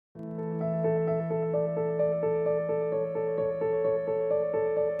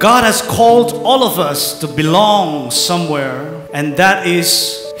God has called all of us to belong somewhere, and that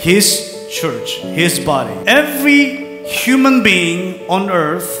is His church, His body. Every human being on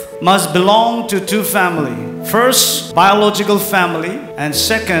earth must belong to two families. First, biological family, and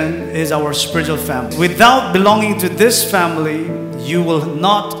second is our spiritual family. Without belonging to this family, you will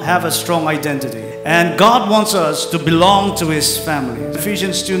not have a strong identity. And God wants us to belong to His family.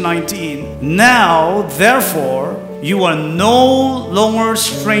 Ephesians 2:19. Now, therefore, you are no longer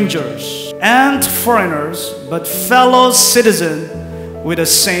strangers and foreigners, but fellow citizens with the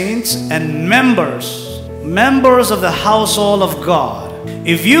saints and members of the household of God.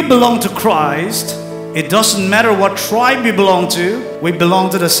 If you belong to Christ, it doesn't matter what tribe you belong to, we belong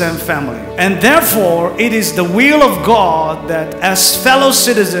to the same family. And therefore, it is the will of God that as fellow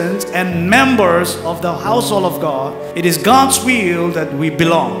citizens and members of the household of God, it is God's will that we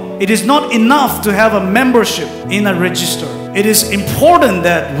belong. It is not enough to have a membership in a register. It is important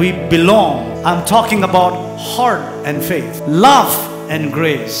that we belong. I'm talking about heart and faith, love and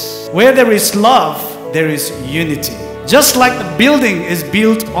grace. Where there is love, there is unity. Just like the building is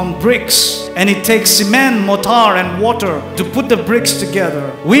built on bricks and it takes cement, mortar and water to put the bricks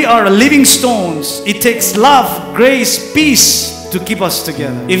together, we are living stones. It takes love, grace, peace to keep us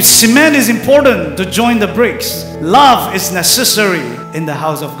together. If cement is important to join the bricks, love is necessary in the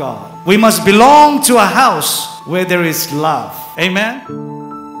house of God. We must belong to a house where there is love. Amen.